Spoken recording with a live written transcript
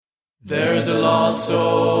There's a lost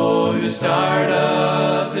soul who's tired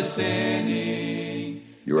of his sinning.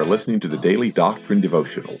 You are listening to the Daily Doctrine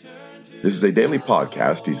Devotional. This is a daily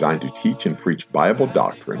podcast designed to teach and preach Bible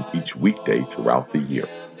doctrine each weekday throughout the year.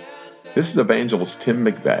 This is Evangelist Tim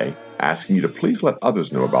McVeigh asking you to please let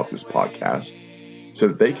others know about this podcast so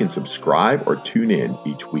that they can subscribe or tune in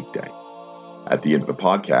each weekday. At the end of the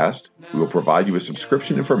podcast, we will provide you with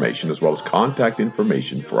subscription information as well as contact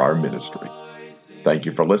information for our ministry. Thank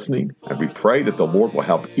you for listening, and we pray that the Lord will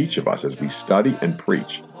help each of us as we study and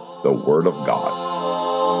preach the Word of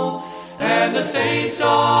God. And the saints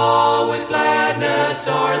all with gladness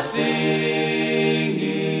are singing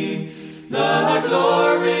the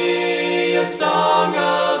glorious song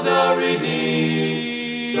of the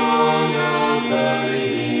redeemed, song of the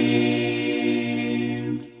redeemed.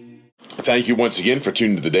 Thank you once again for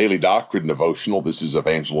tuning to the Daily Doctrine Devotional. This is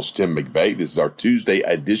Evangelist Tim McVeigh. This is our Tuesday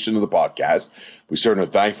edition of the podcast. We certainly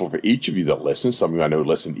are thankful for each of you that listen. Some of you I know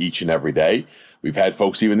listen each and every day. We've had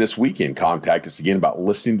folks even this weekend contact us again about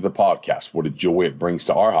listening to the podcast. What a joy it brings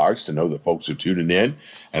to our hearts to know that folks are tuning in.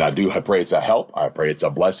 And I pray it's a help. I pray it's a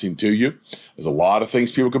blessing to you. There's a lot of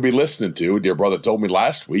things people could be listening to. A dear brother told me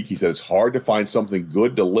last week, he said it's hard to find something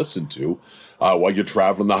good to listen to while you're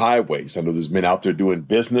traveling the highways. I know there's men out there doing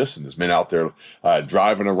business, and there's men out there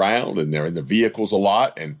driving around, and they're in the vehicles a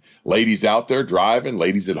lot, and ladies out there driving,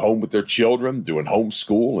 ladies at home with their children, doing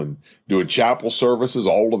homeschool and doing chapel services,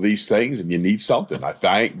 all of these things, and you need something. I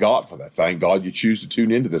thank God for that. Thank God you choose to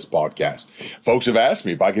tune into this podcast. Folks have asked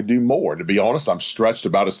me if I could do more. To be honest, I'm stretched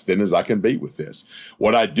about as thin as I can be with this.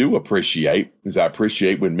 What I do appreciate is I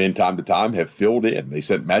appreciate when men time to time have filled in. They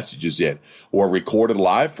sent messages in or recorded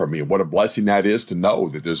live for me. And what a blessing that is to know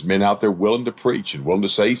that there's men out there willing to preach and willing to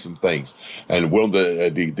say some things and willing to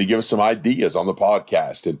give us some ideas on the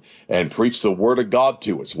podcast and preach the Word of God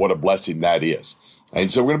to us. What a blessing that is. And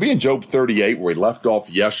so we're going to be in Job 38 where we left off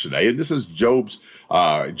yesterday. And this is Job's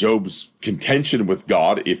contention with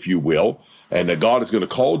God, if you will. And God is going to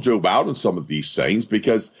call Job out on some of these things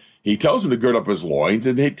because he tells him to gird up his loins,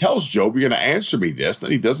 and he tells Job, you're going to answer me this.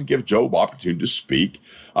 Then he doesn't give Job opportunity to speak.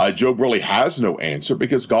 Job really has no answer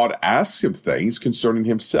because God asks him things concerning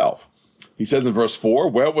himself. He says in verse 4,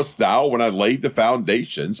 where wast thou when I laid the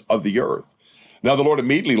foundations of the earth? Now the Lord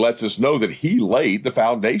immediately lets us know that he laid the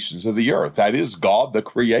foundations of the earth. That is God, the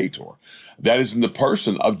creator. That is in the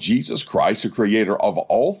person of Jesus Christ, the creator of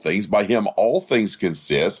all things. By him, all things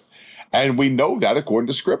consist. And we know that according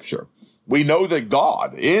to Scripture. We know that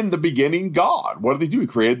God, in the beginning, God, what did he do? He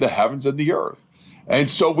created the heavens and the earth. And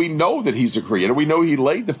so we know that he's a creator. We know he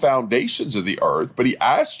laid the foundations of the earth, but he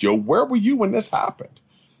asked Job, where were you when this happened?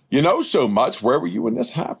 You know so much, where were you when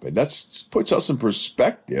this happened? That puts us in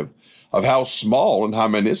perspective of how small and how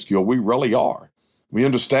minuscule we really are. We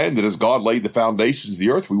understand that as God laid the foundations of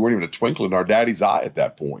the earth, we weren't even a twinkle in our daddy's eye at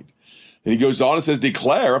that point. And he goes on and says,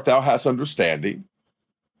 declare if thou hast understanding.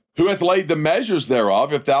 Who hath laid the measures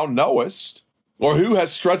thereof, if thou knowest? Or who hath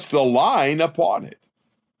stretched the line upon it?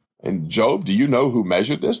 And Job, do you know who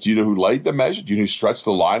measured this? Do you know who laid the measure? Do you know who stretched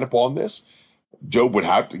the line upon this? Job would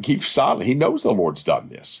have to keep silent. He knows the Lord's done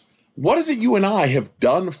this. What is it you and I have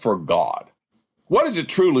done for God? What is it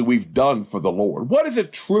truly we've done for the Lord? What is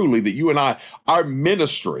it truly that you and I, our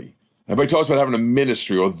ministry, everybody talks about having a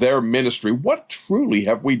ministry or their ministry, what truly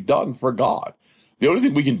have we done for God? The only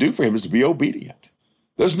thing we can do for him is to be obedient.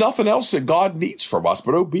 There's nothing else that God needs from us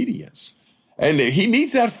but obedience. And he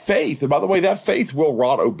needs that faith. And by the way, that faith will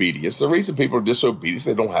rot obedience. The reason people are disobedient,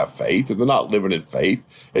 they don't have faith, or they're not living in faith.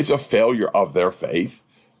 It's a failure of their faith.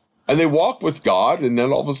 And they walk with God, and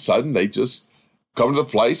then all of a sudden they just come to the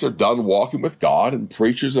place they're done walking with God, and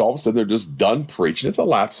preachers, all of a sudden they're just done preaching. It's a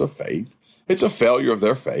lapse of faith. It's a failure of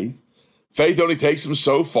their faith. Faith only takes them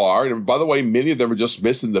so far. And by the way, many of them are just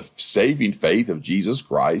missing the saving faith of Jesus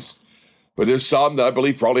Christ. But there's some that I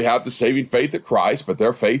believe probably have the saving faith of Christ, but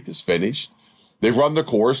their faith is finished. They've run their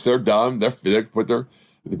course. They're done. They put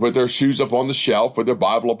their shoes up on the shelf, put their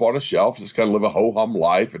Bible up on a shelf, just kind of live a ho-hum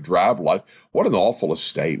life, a drab life. What an awful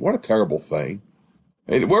estate. What a terrible thing.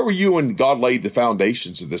 And where were you when God laid the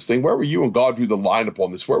foundations of this thing? Where were you when God drew the line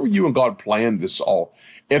upon this? Where were you when God planned this all?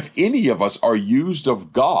 If any of us are used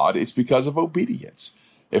of God, it's because of obedience.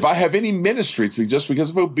 If I have any ministry, it's just because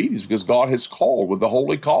of obedience, because God has called with the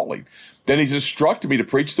holy calling. Then he's instructed me to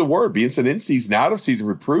preach the word, be instant in season, out of season,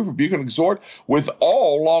 reprove, rebuke, and exhort with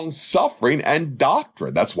all long suffering and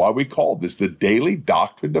doctrine. That's why we call this the Daily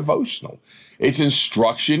Doctrine Devotional. It's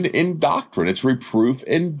instruction in doctrine. It's reproof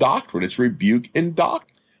in doctrine. It's rebuke in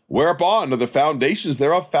doctrine. Whereupon are the foundations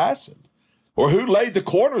thereof fastened? Or who laid the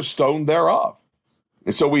cornerstone thereof?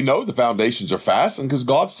 And so we know the foundations are fastened because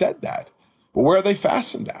God said that. But where are they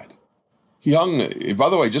fastened at? He hung, by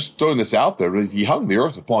the way, just throwing this out there, he hung the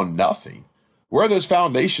earth upon nothing. Where are those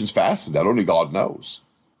foundations fastened at? Only God knows.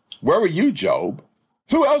 Where were you, Job?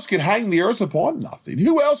 Who else could hang the earth upon nothing?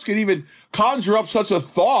 Who else could even conjure up such a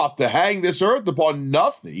thought to hang this earth upon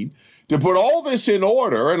nothing, to put all this in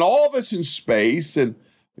order and all this in space, and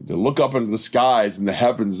to look up into the skies and the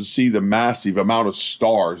heavens to see the massive amount of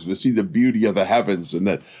stars, to see the beauty of the heavens and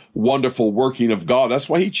that wonderful working of God? That's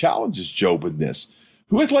why he challenges Job in this.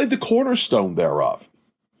 Who hath laid the cornerstone thereof?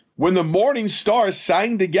 When the morning stars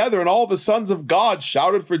sang together and all the sons of God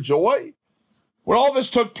shouted for joy? When all this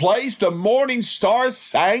took place, the morning stars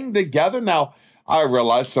sang together. Now, I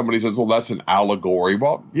realize somebody says, well, that's an allegory.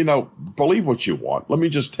 Well, believe what you want. Let me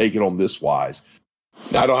just take it on this wise.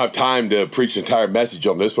 Now, I don't have time to preach an entire message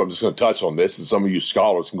on this, but I'm just going to touch on this, and some of you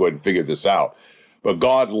scholars can go ahead and figure this out. But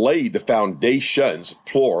God laid the foundations,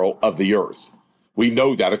 plural, of the earth. We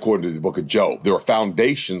know that according to the book of Job. There were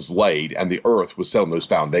foundations laid, and the earth was set on those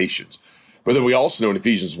foundations. But then we also know in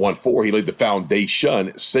Ephesians 1:4, he laid the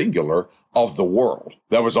foundation, singular, of the world.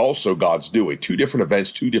 That was also God's doing. Two different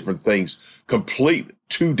events, two different things, complete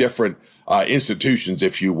two different institutions,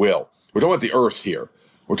 if you will. We're talking about the earth here.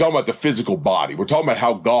 We're talking about the physical body. We're talking about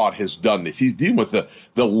how God has done this. He's dealing with the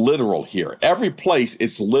literal here. Every place,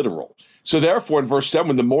 it's literal. So therefore, in verse 7,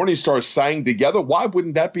 when the morning stars sang together, why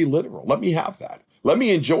wouldn't that be literal? Let me have that. Let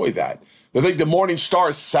me enjoy that. I think the morning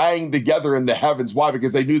stars sang together in the heavens. Why?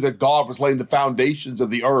 Because they knew that God was laying the foundations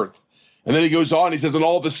of the earth. And then he goes on, he says, and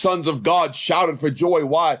all the sons of God shouted for joy.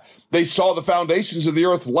 Why? They saw the foundations of the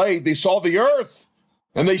earth laid. They saw the earth,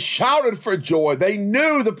 and they shouted for joy. They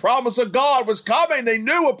knew the promise of God was coming. They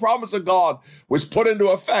knew a promise of God was put into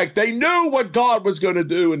effect. They knew what God was going to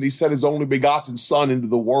do, and he sent his only begotten Son into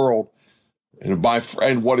the world. And my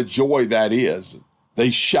friend, what a joy that is.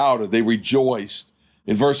 They shouted, they rejoiced.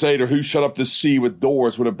 In verse 8, or who shut up the sea with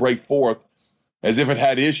doors when it break forth, as if it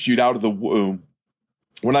had issued out of the womb?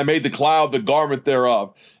 When I made the cloud the garment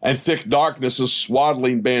thereof, and thick darkness a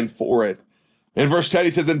swaddling band for it. In verse 10,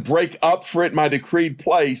 he says, and break up for it my decreed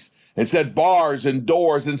place, and set bars and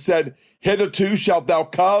doors, and said, hitherto shalt thou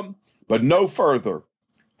come, but no further.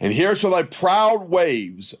 And here shall thy proud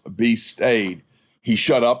waves be stayed. He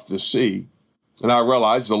shut up the sea. And I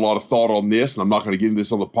realize there's a lot of thought on this, and I'm not going to get into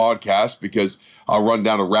this on the podcast because I'll run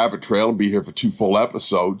down a rabbit trail and be here for 2 full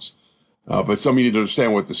episodes. But some of you need to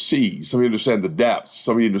understand what the sea, some of you understand the depths,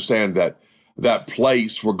 some of you understand that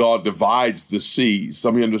place where God divides the seas.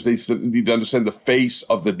 Some of you need to understand the face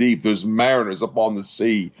of the deep, those mariners upon the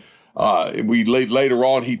sea. Later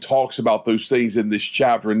on, he talks about those things in this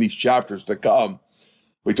chapter, in these chapters to come.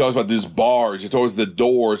 He talks about these bars, he talks about the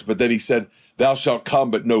doors, but then he said, thou shalt come,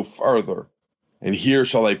 but no further. And here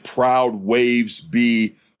shall thy proud waves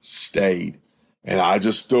be stayed. And I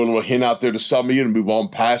just throw a little hint out there to some of you and move on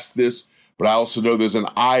past this. But I also know there's an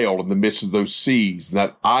isle in the midst of those seas. And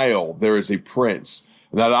that isle, there is a prince.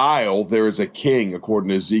 And that isle, there is a king, according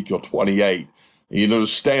to Ezekiel 28. And you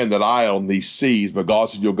understand that isle in these seas, but God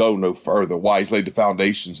said you'll go no further. Why? He's laid the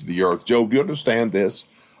foundations of the earth. Job, do you understand this?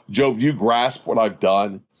 Job, do you grasp what I've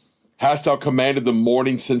done? Hast thou commanded the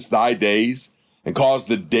morning since thy days, and caused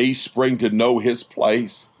the day spring to know his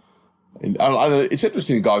place? And it's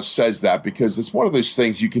interesting God says that, because it's one of those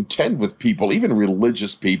things you contend with people, even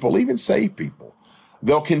religious people, even saved people.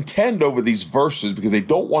 They'll contend over these verses because they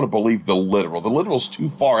don't want to believe the literal. The literal is too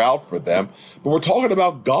far out for them. But we're talking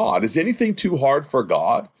about God. Is anything too hard for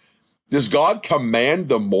God? Does God command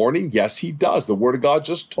the morning? Yes, he does. The word of God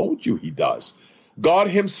just told you he does. God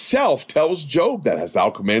himself tells Job that, hast thou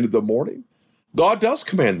commanded the morning? God does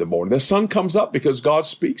command the morning. The sun comes up because God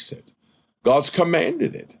speaks it. God's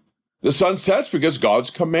commanded it. The sun sets because God's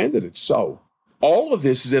commanded it. So all of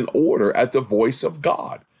this is in order at the voice of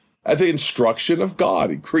God, at the instruction of God.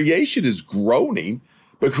 And creation is groaning,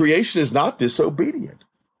 but creation is not disobedient.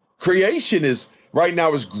 Creation is right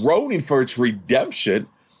now is groaning for its redemption.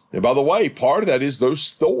 And by the way, part of that is those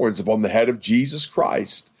thorns upon the head of Jesus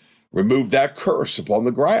Christ. Remove that curse upon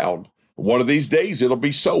the ground. One of these days, it'll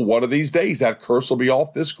be so. One of these days, that curse will be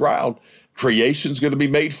off this ground. Creation's going to be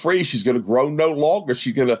made free. She's going to grow no longer.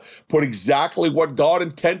 She's going to put exactly what God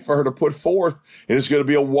intended for her to put forth. And it's going to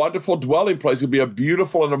be a wonderful dwelling place. It's going to be a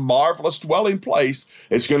beautiful and a marvelous dwelling place.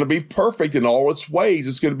 It's going to be perfect in all its ways.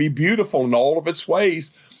 It's going to be beautiful in all of its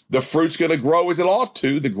ways. The fruit's going to grow as it ought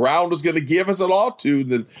to. The ground is going to give as it ought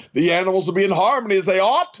to. The animals will be in harmony as they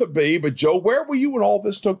ought to be. But Job, where were you when all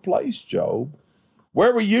this took place, Job?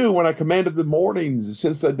 Where were you when I commanded the mornings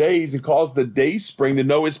since the days and caused the day spring to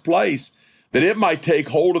know his place, that it might take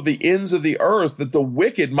hold of the ends of the earth, that the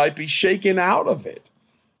wicked might be shaken out of it?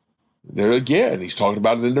 There again, he's talking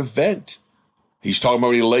about an event. He's talking about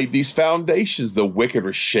when he laid these foundations, the wicked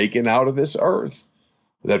are shaken out of this earth.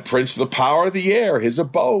 That prince of the power of the air, his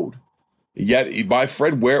abode. Yet, my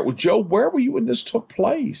friend, Job, where were you when this took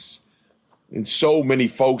place? And so many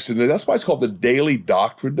folks, and that's why it's called the Daily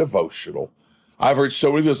Doctrine Devotional. I've heard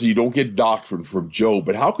so many people say you don't get doctrine from Job,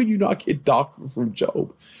 but how can you not get doctrine from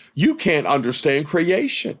Job? You can't understand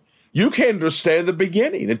creation. You can't understand the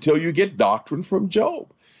beginning until you get doctrine from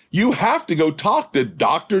Job. You have to go talk to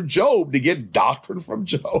Dr. Job to get doctrine from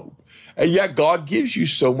Job. And yet God gives you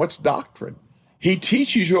so much doctrine. He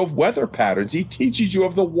teaches you of weather patterns. He teaches you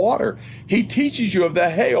of the water. He teaches you of the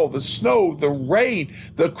hail, the snow, the rain,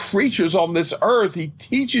 the creatures on this earth. He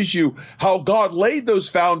teaches you how God laid those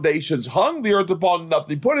foundations, hung the earth upon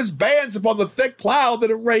nothing, put his bands upon the thick cloud that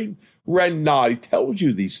it rained not. He tells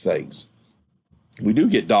you these things. We do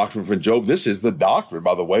get doctrine from Job. This is the doctrine,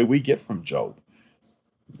 by the way, we get from Job.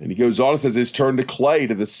 And he goes on and says, it's turned to clay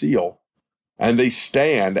to the seal, and they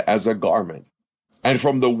stand as a garment. And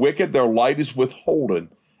from the wicked their light is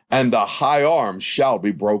withholden, and the high arm shall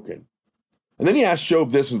be broken. And then he asks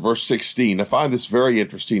Job this in verse 16. I find this very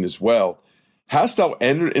interesting as well. Hast thou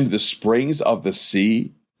entered into the springs of the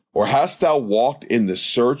sea, or hast thou walked in the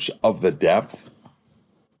search of the depth?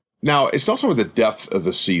 Now, it's not talking about the depth of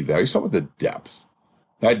the sea there. He's talking about the depth.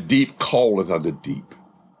 That deep calleth unto deep.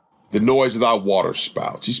 The noise of thy water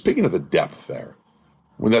spouts. He's speaking of the depth there.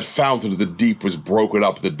 When that fountain of the deep was broken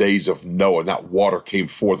up in the days of Noah, and that water came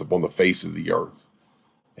forth upon the face of the earth.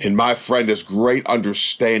 And my friend, there's great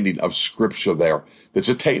understanding of Scripture there that's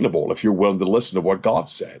attainable if you're willing to listen to what God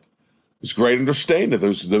said. There's great understanding of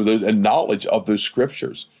those and knowledge of those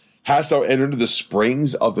Scriptures. Hast thou entered into the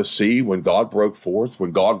springs of the sea when God broke forth,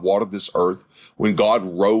 when God watered this earth, when God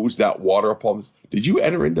rose that water upon this? Did you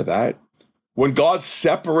enter into that? When God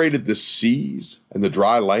separated the seas and the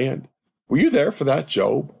dry land? Were you there for that,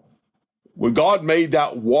 Job? When God made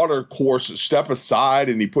that water course step aside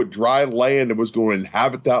and he put dry land and was going to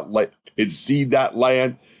inhabit that land and seed that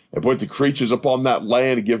land and put the creatures upon that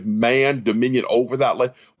land and give man dominion over that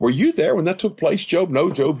land. Were you there when that took place, Job?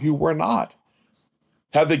 No, Job, you were not.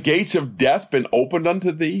 Have the gates of death been opened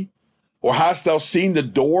unto thee? Or hast thou seen the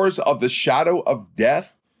doors of the shadow of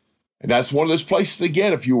death? And that's one of those places,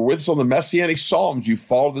 again, if you were with us on the Messianic Psalms, you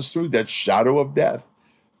followed us through that shadow of death.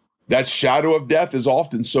 That shadow of death is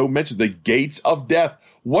often so mentioned, the gates of death.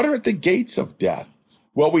 What are at the gates of death?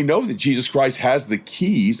 Well, we know that Jesus Christ has the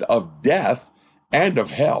keys of death and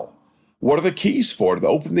of hell. What are the keys for? To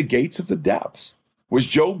open the gates of the depths. Was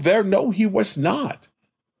Job there? No, he was not.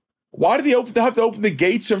 Why did he have to open the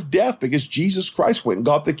gates of death? Because Jesus Christ went and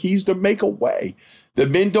got the keys to make a way. The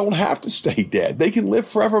men don't have to stay dead. They can live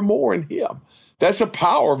forevermore in him. That's the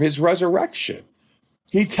power of his resurrection.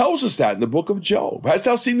 He tells us that in the book of Job. Hast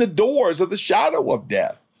thou seen the doors of the shadow of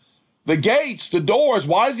death? The gates, the doors.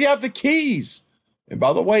 Why does he have the keys? And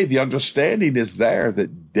by the way, the understanding is there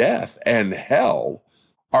that death and hell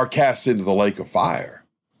are cast into the lake of fire.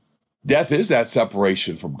 Death is that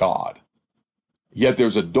separation from God. Yet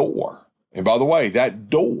there's a door. And by the way, that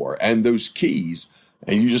door and those keys,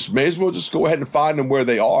 and you just may as well just go ahead and find them where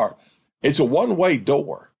they are. It's a one-way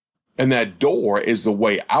door. And that door is the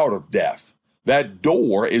way out of death. That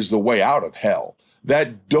door is the way out of hell.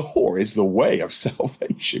 That door is the way of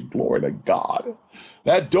salvation. Glory to God.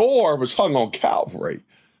 That door was hung on Calvary.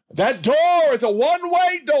 That door is a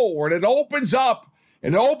one-way door, and it opens up.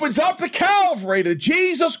 And it opens up to Calvary, to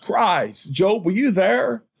Jesus Christ. Job, were you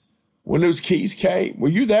there when those keys came? Were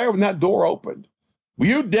you there when that door opened? Were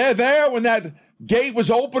you there when that gate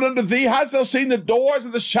was opened unto thee? Hast thou seen the doors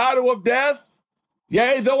of the shadow of death?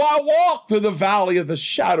 Yea, though I walk through the valley of the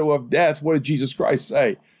shadow of death, what did Jesus Christ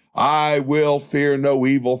say? I will fear no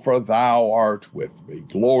evil, for thou art with me.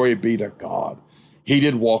 Glory be to God. He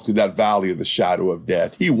did walk through that valley of the shadow of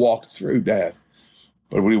death. He walked through death.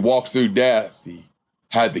 But when he walked through death, he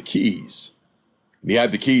had the keys. And he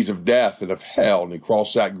had the keys of death and of hell, and he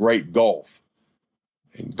crossed that great gulf.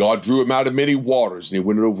 And God drew him out of many waters, and he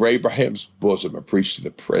went over Abraham's bosom and preached to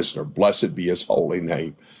the prisoner. Blessed be his holy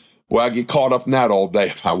name. Well, I get caught up in that all day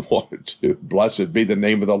if I wanted to. Blessed be the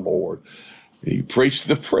name of the Lord. He preached to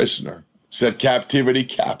the prisoner, set captivity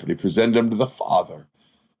captive, presented him to the Father.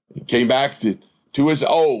 He came back to his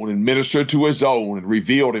own and ministered to his own and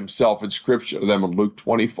revealed himself in Scripture to them in Luke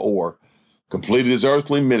 24. Completed his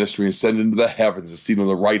earthly ministry and ascended into the heavens and seated on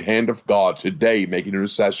the right hand of God, today making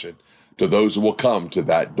intercession to those who will come to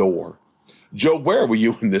that door. Job, where were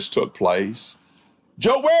you when this took place?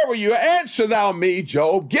 Job, where were you? Answer thou me,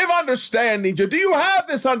 Job. Give understanding, Job. Do you have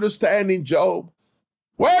this understanding, Job?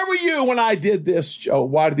 Where were you when I did this, Job?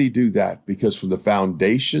 Why did he do that? Because from the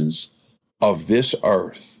foundations of this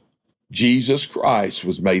earth, Jesus Christ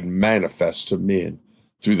was made manifest to men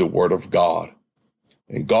through the Word of God.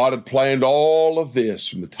 And God had planned all of this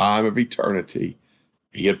from the time of eternity.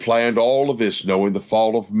 He had planned all of this, knowing the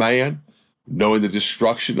fall of man, knowing the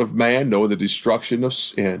destruction of man, knowing the destruction of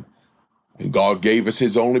sin. And God gave us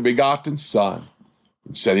his only begotten Son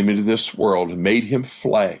and sent him into this world and made him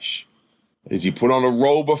flesh. As he put on a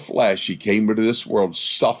robe of flesh, he came into this world,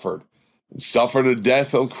 suffered the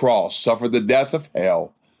death of the cross, suffered the death of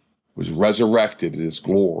hell, was resurrected in his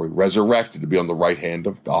glory, resurrected to be on the right hand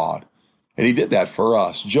of God. And he did that for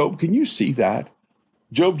us. Job, can you see that?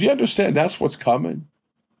 Job, do you understand that's what's coming?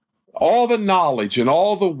 All the knowledge and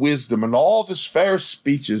all the wisdom and all this fair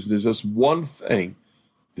speeches, there's this one thing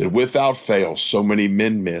that without fail so many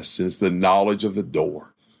men miss, is the knowledge of the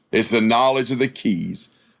door. It's the knowledge of the keys.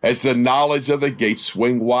 It's the knowledge of the gates.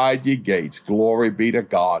 Swing wide, ye gates. Glory be to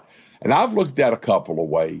God. And I've looked at a couple of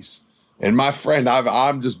ways. And my friend,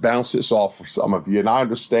 I'm just bounce this off for some of you. And I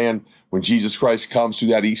understand when Jesus Christ comes through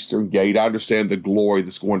that eastern gate, I understand the glory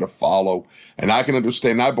that's going to follow. And I can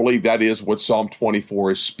understand, I believe that is what Psalm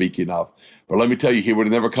 24 is speaking of. But let me tell you, he would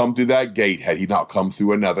have never come through that gate had he not come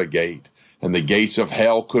through another gate. And the gates of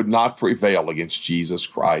hell could not prevail against Jesus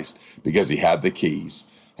Christ because he had the keys.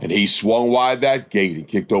 And he swung wide that gate and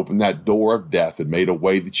kicked open that door of death and made a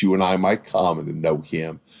way that you and I might come and to know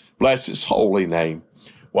him. Bless his holy name.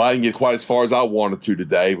 Well, I didn't get quite as far as I wanted to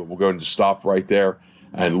today, but we're going to stop right there.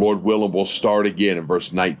 And Lord willing, we'll start again in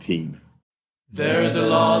verse 19. There's a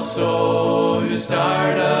lost soul who's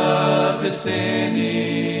tired of his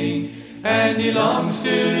sinning, and he longs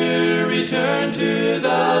to return to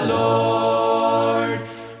the Lord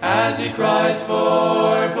as he cries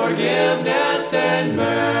for forgiveness and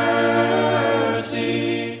mercy.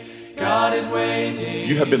 God is waiting.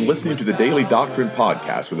 You have been listening to the Daily Doctrine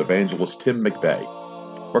Podcast with Evangelist Tim McVeigh.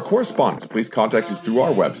 For correspondence, please contact us through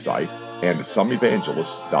our website and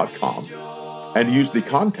someevangelists.com and use the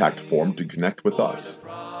contact form to connect with us.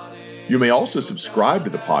 You may also subscribe to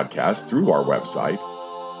the podcast through our website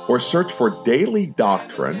or search for Daily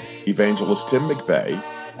Doctrine Evangelist Tim McVeigh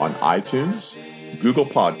on iTunes, Google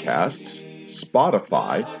Podcasts,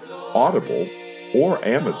 Spotify, Audible, or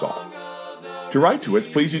Amazon. To write to us,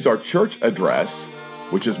 please use our church address,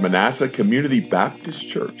 which is Manasseh Community Baptist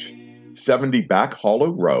Church, 70 Back Hollow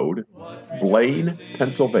Road, Blaine,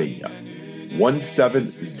 Pennsylvania,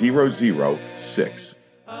 17006.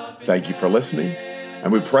 Thank you for listening,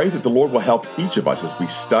 and we pray that the Lord will help each of us as we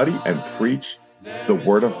study and preach the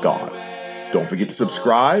Word of God. Don't forget to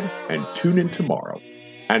subscribe and tune in tomorrow.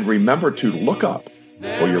 And remember to look up,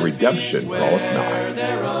 for your redemption draweth nigh.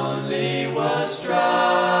 There only was strife.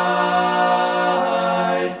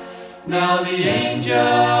 Now the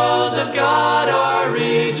angels of God are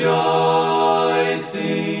rejoicing,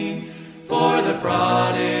 for the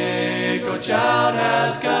prodigal child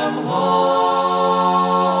has come home,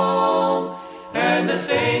 and the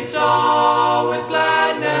saints all with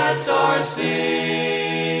gladness are singing.